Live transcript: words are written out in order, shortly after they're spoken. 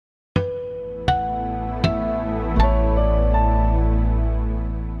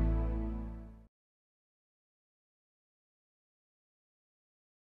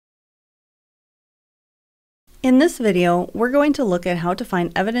In this video, we're going to look at how to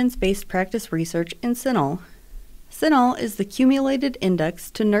find evidence-based practice research in CINAHL. CINAHL is the Cumulated Index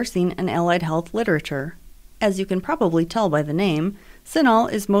to Nursing and Allied Health Literature. As you can probably tell by the name,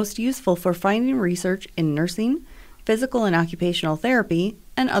 CINAHL is most useful for finding research in nursing, physical and occupational therapy,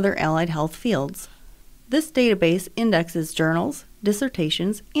 and other allied health fields. This database indexes journals,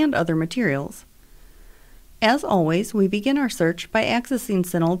 dissertations, and other materials. As always, we begin our search by accessing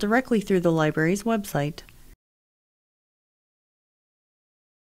CINAHL directly through the library's website.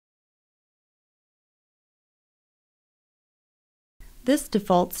 This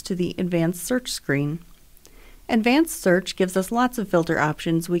defaults to the Advanced Search screen. Advanced Search gives us lots of filter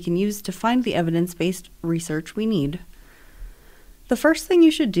options we can use to find the evidence-based research we need. The first thing you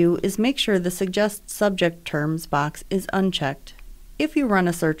should do is make sure the Suggest Subject Terms box is unchecked. If you run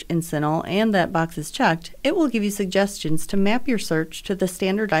a search in CINAHL and that box is checked, it will give you suggestions to map your search to the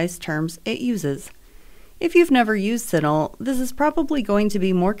standardized terms it uses. If you've never used CINAHL, this is probably going to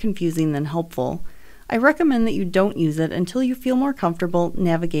be more confusing than helpful. I recommend that you don't use it until you feel more comfortable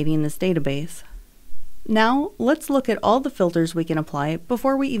navigating this database. Now, let's look at all the filters we can apply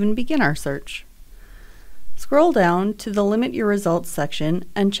before we even begin our search. Scroll down to the Limit Your Results section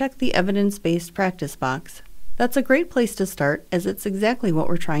and check the Evidence-Based Practice box. That's a great place to start, as it's exactly what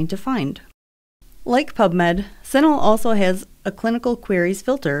we're trying to find. Like PubMed, CINAHL also has a Clinical Queries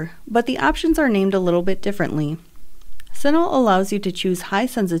filter, but the options are named a little bit differently. CINAHL allows you to choose high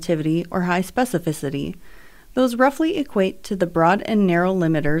sensitivity or high specificity. Those roughly equate to the broad and narrow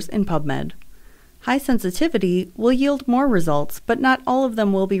limiters in PubMed. High sensitivity will yield more results, but not all of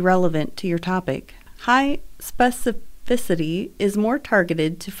them will be relevant to your topic. High specificity is more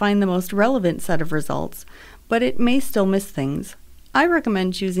targeted to find the most relevant set of results, but it may still miss things. I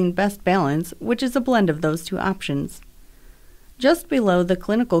recommend choosing Best Balance, which is a blend of those two options. Just below the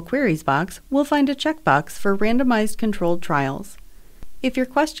Clinical Queries box, we'll find a checkbox for randomized controlled trials. If your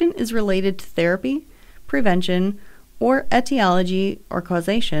question is related to therapy, prevention, or etiology or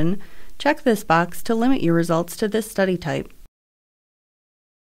causation, check this box to limit your results to this study type.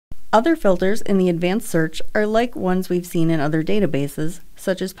 Other filters in the advanced search are like ones we've seen in other databases,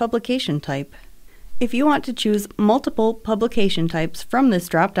 such as publication type. If you want to choose multiple publication types from this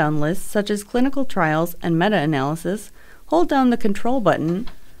drop-down list, such as clinical trials and meta-analysis, hold down the Control button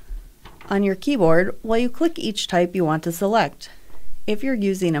on your keyboard while you click each type you want to select. If you're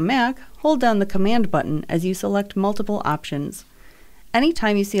using a Mac, hold down the Command button as you select multiple options.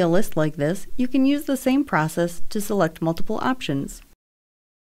 Anytime you see a list like this, you can use the same process to select multiple options.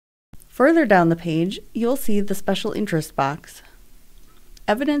 Further down the page, you'll see the Special Interest box.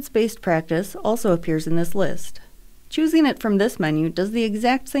 Evidence-based practice also appears in this list. Choosing it from this menu does the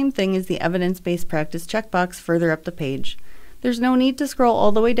exact same thing as the evidence-based practice checkbox further up the page. There's no need to scroll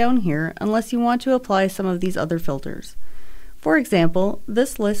all the way down here unless you want to apply some of these other filters. For example,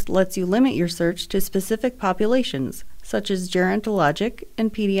 this list lets you limit your search to specific populations, such as gerontologic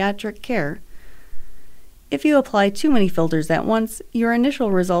and pediatric care. If you apply too many filters at once, your initial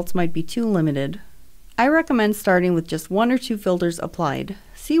results might be too limited. I recommend starting with just one or two filters applied.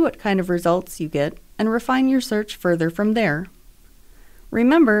 See what kind of results you get and refine your search further from there.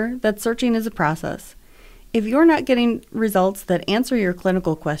 Remember that searching is a process. If you're not getting results that answer your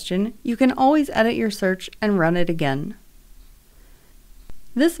clinical question, you can always edit your search and run it again.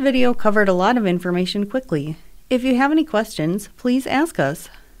 This video covered a lot of information quickly. If you have any questions, please ask us.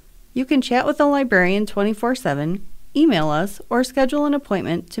 You can chat with a librarian 24/7, email us, or schedule an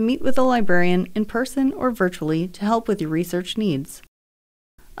appointment to meet with a librarian in person or virtually to help with your research needs.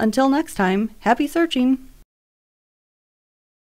 Until next time, happy searching!